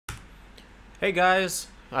Hey guys,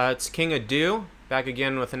 it's King Ado back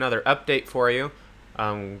again with another update for you.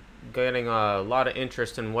 Getting a lot of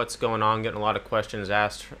interest in what's going on, getting a lot of questions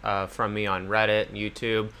asked from me on Reddit,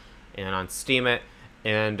 YouTube, and on Steemit.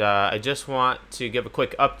 And I just want to give a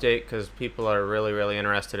quick update because people are really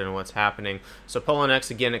interested in what's happening. So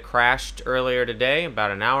POLONIEX, again, it crashed earlier today,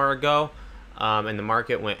 about an hour ago, and the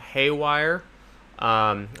market went haywire.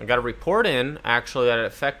 I got a report in, actually, that it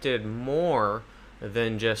affected more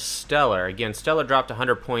than just Stellar. Again, Stellar dropped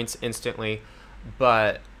 100 points instantly,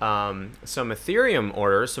 but some Ethereum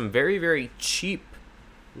orders, some very cheap,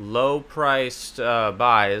 low-priced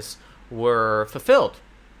buys were fulfilled.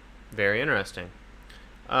 Very interesting.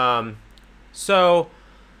 So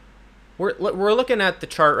we're looking at the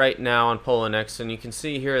chart right now on POLONIEX, and you can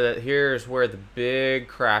see here that here's where the big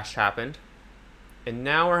crash happened. And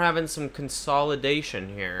now we're having some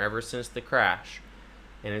consolidation here ever since the crash.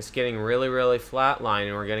 And it's getting really flatline,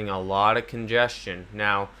 and we're getting a lot of congestion.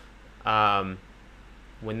 Now,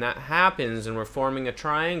 when that happens and we're forming a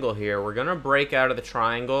triangle here, we're going to break out of the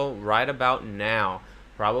triangle right about now.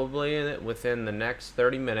 Probably within the next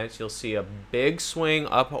 30 minutes, you'll see a big swing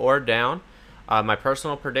up or down. My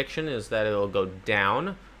personal prediction is that it'll go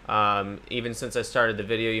down. Even since I started the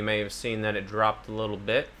video, you may have seen that it dropped a little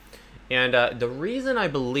bit. And the reason I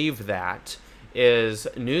believe that is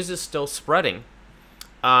news is still spreading.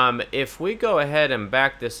 If we go ahead and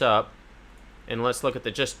back this up, and let's look at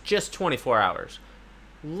the just 24 hours.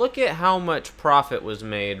 Look at how much profit was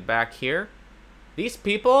made back here. These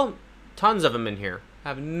people, tons of them in here,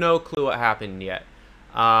 have no clue what happened yet.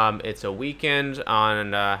 It's a weekend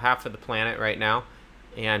on half of the planet right now,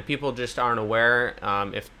 and people just aren't aware.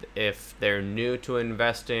 If they're new to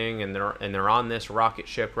investing and they're on this rocket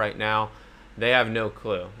ship right now, they have no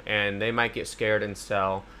clue, and they might get scared and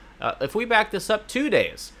sell. If we back this up 2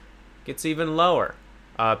 days, it gets even lower.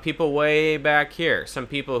 People way back here, some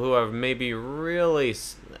people who have maybe really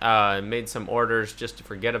made some orders just to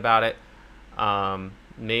forget about it.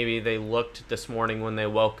 Maybe they looked this morning when they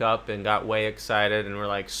woke up and got way excited and were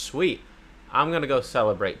like, sweet, I'm going to go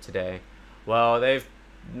celebrate today. Well, they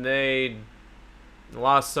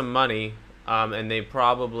lost some money, and they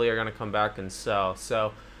probably are going to come back and sell.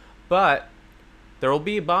 But there will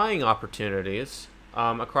be buying opportunities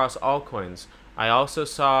across all coins. I also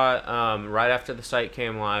saw right after the site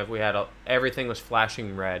came live, we had everything was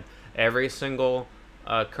flashing red. Every single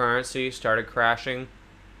currency started crashing,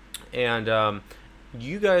 and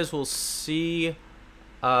you guys will see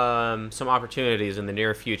some opportunities in the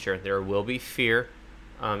near future. There will be fear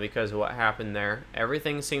because of what happened there.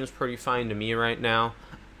 Everything seems pretty fine to me right now.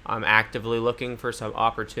 I'm actively looking for some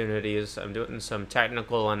opportunities. I'm doing some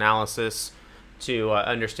technical analysis to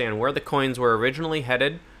understand where the coins were originally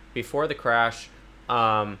headed before the crash,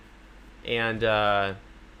 and we're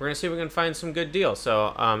going to see if we can find some good deals.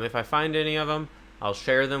 So if I find any of them, I'll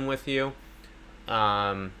share them with you.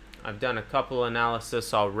 I've done a couple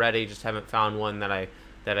analysis already, just haven't found one that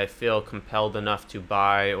I feel compelled enough to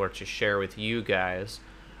buy or to share with you guys.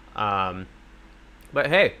 But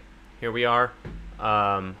hey, here we are.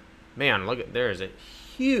 Man, look at, there's a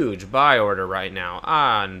huge buy order right now.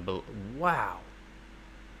 Wow.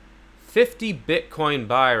 50 Bitcoin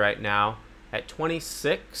buy right now at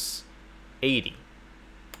 2680.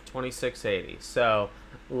 2680. So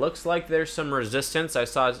looks like there's some resistance. I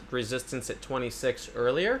saw resistance at 26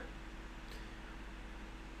 earlier.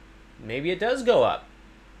 Maybe it does go up.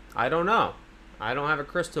 I don't know. I don't have a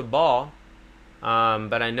crystal ball.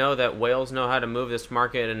 But I know that whales know how to move this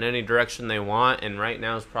market in any direction they want, and right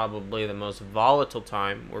now is probably the most volatile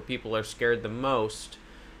time where people are scared the most.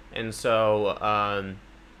 And so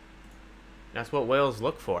that's what whales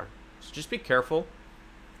look for. So just be careful.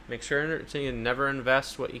 Make sure to never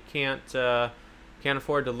invest what you can't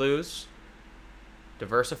afford to lose.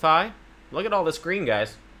 Diversify. Look at all this green,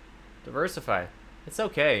 guys. Diversify. It's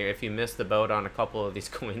okay if you miss the boat on a couple of these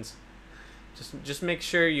coins. Just make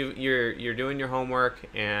sure you're doing your homework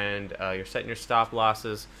and you're setting your stop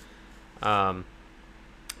losses, and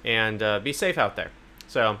be safe out there.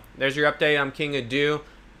 So there's your update. I'm King Ado.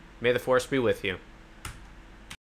 May the force be with you.